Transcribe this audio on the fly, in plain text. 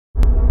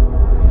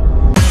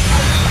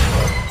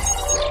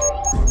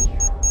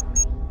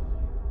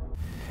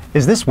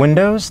Is this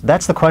Windows?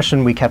 That's the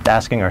question we kept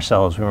asking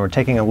ourselves when we were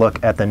taking a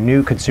look at the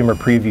new consumer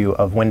preview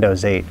of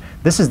Windows 8.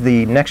 This is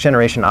the next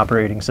generation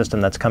operating system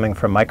that's coming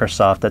from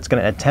Microsoft that's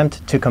going to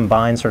attempt to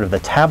combine sort of the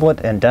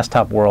tablet and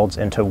desktop worlds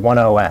into one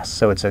OS.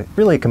 So it's a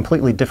really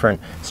completely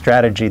different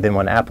strategy than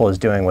what Apple is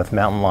doing with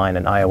Mountain Lion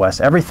and iOS.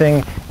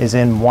 Everything is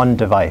in one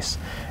device.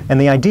 And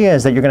the idea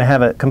is that you're going to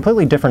have a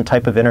completely different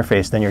type of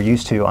interface than you're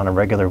used to on a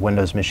regular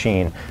Windows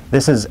machine.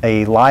 This is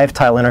a live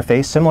tile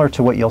interface similar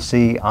to what you'll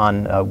see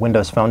on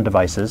Windows Phone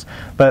devices,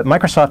 but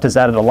Microsoft has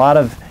added a lot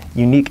of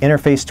unique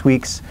interface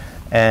tweaks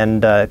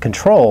and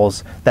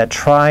controls that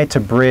try to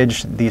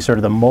bridge the sort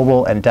of the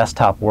mobile and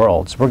desktop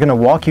worlds. We're going to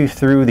walk you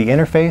through the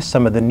interface,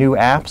 some of the new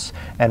apps,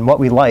 and what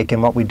we like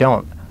and what we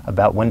don't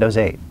about Windows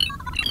 8.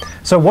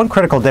 So one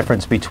critical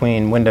difference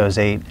between Windows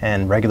 8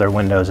 and regular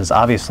Windows is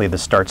obviously the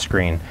start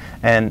screen.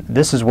 And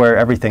this is where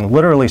everything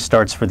literally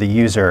starts for the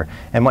user.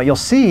 And what you'll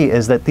see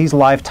is that these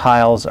live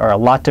tiles are a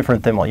lot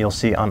different than what you'll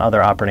see on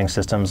other operating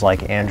systems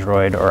like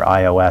Android or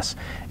iOS,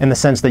 in the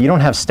sense that you don't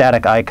have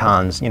static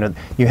icons.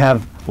 You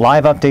have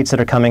live updates that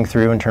are coming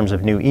through in terms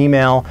of new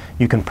email.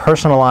 You can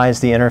personalize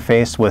the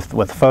interface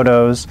with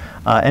photos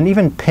and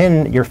even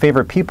pin your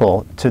favorite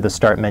people to the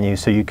start menu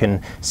so you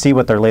can see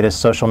what their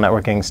latest social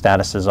networking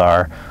statuses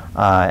are,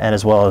 and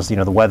as well as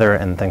the weather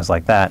and things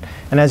like that.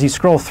 And as you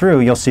scroll through,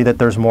 you'll see that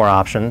there's more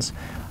options.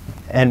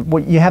 And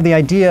what you have the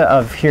idea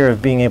of here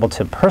of being able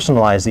to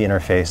personalize the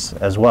interface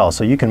as well.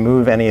 So you can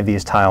move any of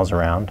these tiles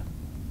around,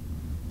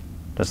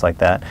 just like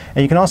that.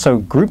 And you can also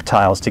group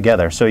tiles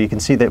together. So you can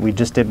see that we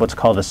just did what's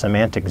called a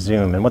semantic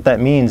zoom. And what that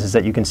means is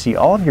that you can see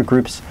all of your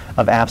groups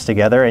of apps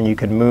together, and you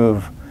can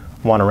move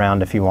one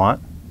around if you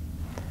want.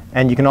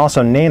 And you can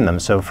also name them.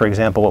 So for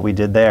example, what we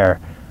did there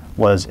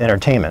was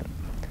entertainment.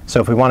 So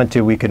if we wanted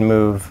to, we could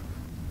move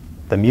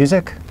the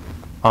music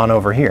on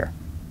over here.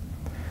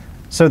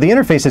 So the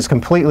interface is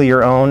completely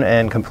your own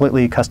and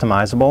completely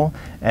customizable.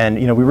 And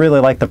we really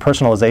like the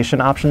personalization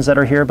options that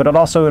are here, but it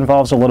also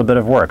involves a little bit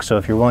of work. So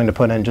if you're willing to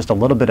put in just a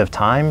little bit of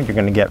time, you're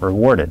going to get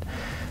rewarded.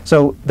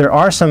 So there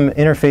are some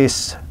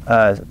interface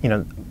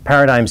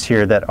paradigms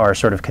here that are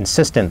sort of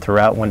consistent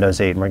throughout Windows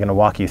 8, and we're going to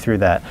walk you through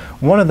that.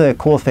 One of the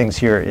cool things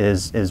here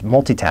is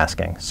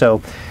multitasking.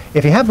 So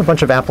if you have a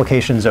bunch of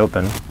applications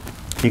open,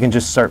 you can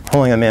just start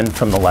pulling them in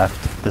from the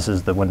left. This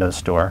is the Windows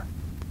Store.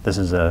 This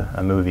is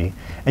a movie.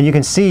 And you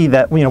can see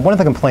that one of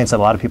the complaints that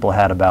a lot of people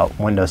had about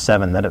Windows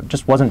 7, that it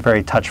just wasn't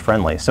very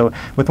touch-friendly. So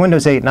with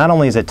Windows 8, not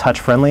only is it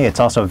touch-friendly,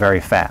 it's also very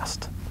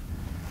fast.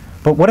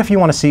 But what if you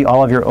want to see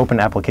all of your open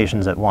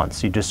applications at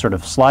once? You just sort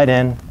of slide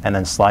in and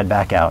then slide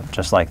back out,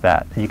 just like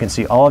that. You can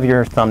see all of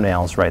your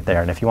thumbnails right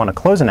there. And if you want to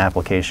close an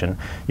application,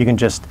 you can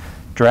just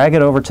drag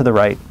it over to the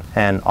right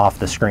and off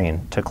the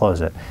screen to close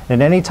it.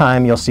 And at any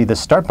time, you'll see the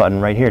Start button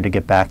right here to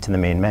get back to the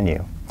main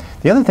menu.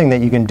 The other thing that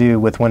you can do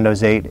with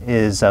Windows 8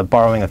 is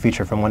borrowing a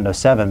feature from Windows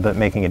 7, but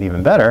making it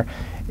even better,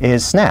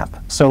 is Snap.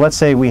 So let's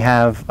say we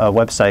have a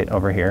website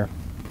over here,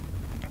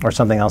 or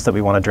something else that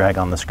we want to drag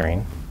on the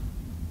screen.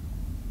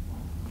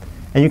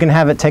 And you can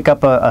have it take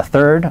up a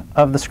third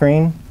of the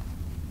screen,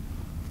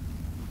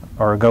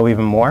 or go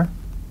even more.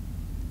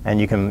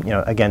 And you can,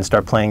 again,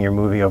 start playing your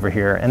movie over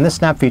here. And this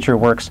Snap feature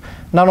works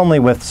not only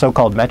with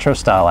so-called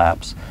Metro-style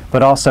apps,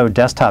 but also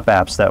desktop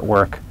apps that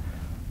work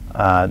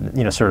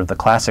sort of the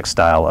classic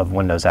style of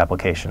Windows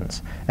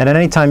applications. And at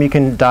any time, you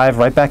can dive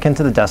right back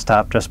into the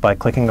desktop just by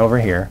clicking over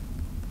here.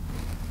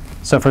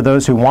 So for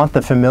those who want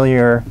the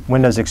familiar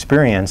Windows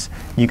experience,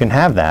 you can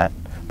have that.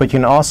 But you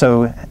can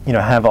also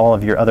have all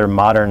of your other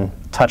modern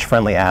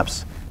touch-friendly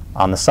apps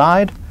on the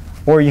side,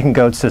 or you can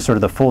go to sort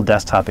of the full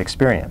desktop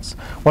experience.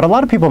 What a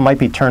lot of people might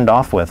be turned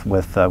off with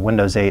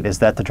Windows 8 is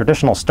that the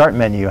traditional Start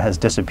menu has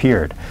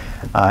disappeared.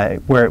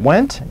 Where it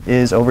went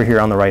is over here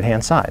on the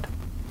right-hand side.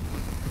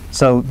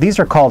 So these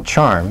are called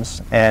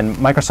charms, and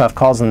Microsoft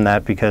calls them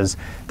that because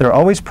they're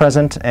always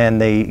present,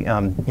 and they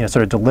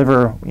sort of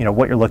deliver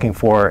what you're looking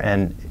for,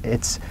 and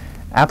it's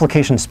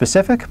application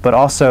specific, but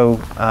also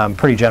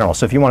pretty general.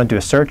 So if you want to do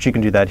a search, you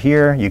can do that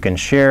here. You can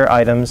share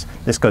items.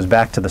 This goes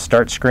back to the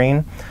Start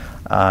screen,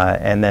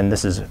 and then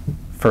this is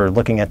for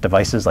looking at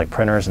devices like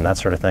printers and that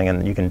sort of thing,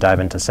 and you can dive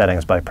into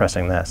settings by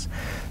pressing this.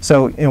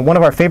 So one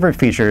of our favorite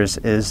features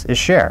is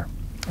Share.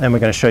 And we're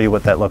going to show you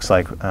what that looks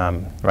like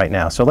right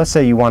now. So let's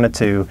say you wanted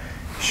to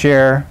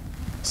share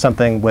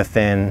something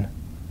within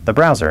the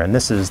browser, and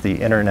this is the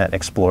Internet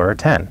Explorer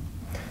 10.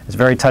 It's a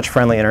very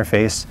touch-friendly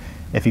interface.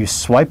 If you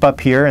swipe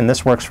up here, and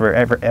this works for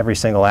every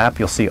single app,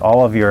 you'll see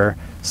all of your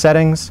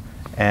settings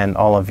and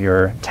all of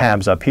your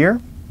tabs up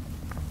here.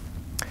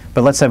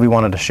 But let's say we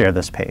wanted to share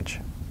this page.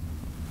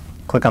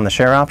 Click on the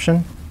Share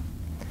option.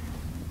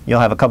 You'll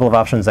have a couple of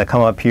options that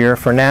come up here.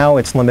 For now,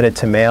 it's limited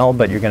to mail,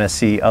 but you're going to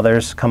see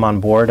others come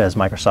on board as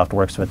Microsoft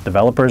works with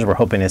developers. We're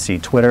hoping to see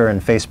Twitter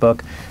and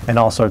Facebook and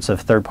all sorts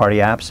of third-party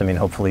apps. I mean,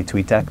 hopefully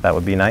TweetDeck, that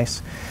would be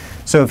nice.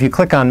 So if you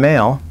click on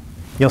Mail,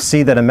 you'll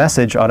see that a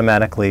message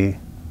automatically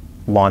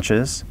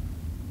launches.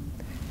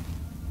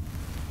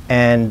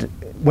 And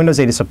Windows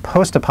 8 is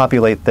supposed to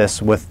populate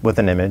this with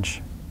an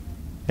image.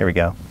 Here we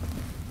go.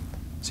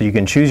 So you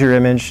can choose your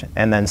image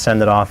and then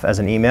send it off as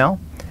an email.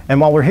 And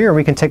while we're here,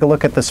 we can take a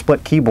look at the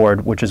split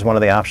keyboard, which is one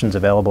of the options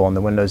available in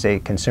the Windows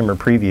 8 Consumer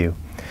Preview.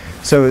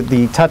 So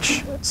the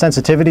touch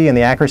sensitivity and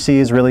the accuracy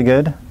is really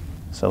good.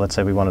 So let's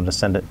say we wanted to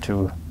send it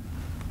to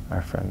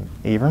our friend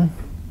Evern.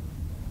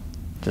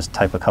 Just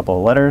type a couple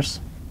of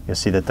letters. You'll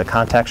see that the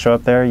contacts show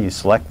up there. You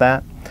select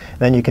that.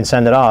 Then you can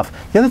send it off.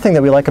 The other thing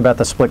that we like about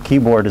the split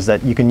keyboard is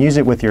that you can use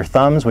it with your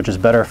thumbs, which is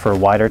better for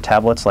wider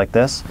tablets like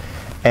this.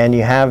 And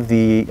you have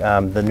the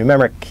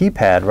numeric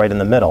keypad right in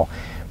the middle.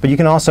 But you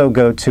can also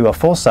go to a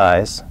full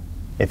size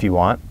if you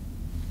want.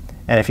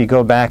 And if you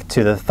go back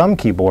to the thumb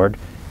keyboard,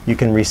 you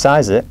can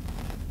resize it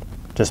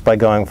just by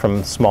going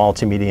from small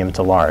to medium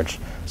to large.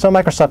 So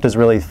Microsoft has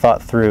really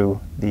thought through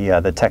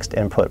the text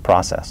input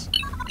process.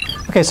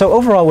 Okay, so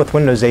overall with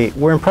Windows 8,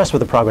 we're impressed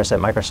with the progress that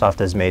Microsoft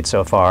has made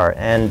so far.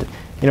 And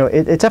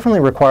it definitely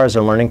requires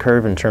a learning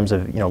curve in terms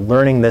of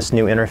learning this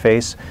new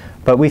interface.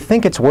 But we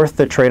think it's worth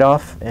the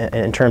trade-off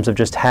in terms of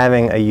just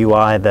having a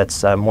UI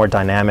that's more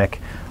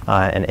dynamic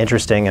and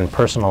interesting and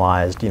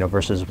personalized,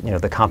 versus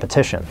the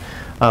competition.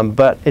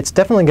 But it's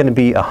definitely going to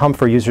be a hump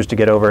for users to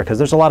get over because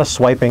there's a lot of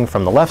swiping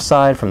from the left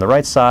side, from the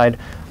right side,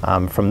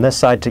 from this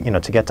side to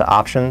to get to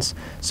options.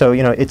 So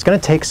it's going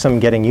to take some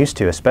getting used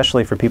to,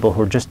 especially for people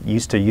who are just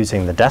used to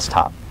using the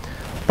desktop.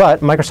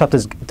 But Microsoft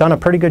has done a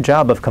pretty good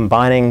job of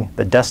combining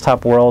the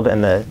desktop world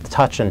and the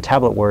touch and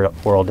tablet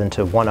world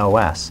into one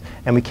OS.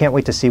 And we can't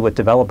wait to see what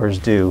developers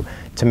do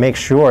to make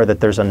sure that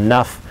there's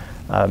enough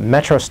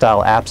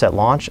Metro-style apps at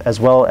launch,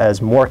 as well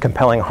as more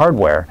compelling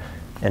hardware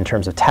in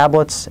terms of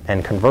tablets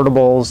and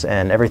convertibles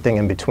and everything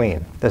in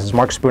between. This is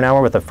Mark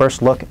Spoonhour with a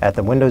first look at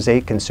the Windows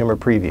 8 Consumer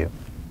Preview.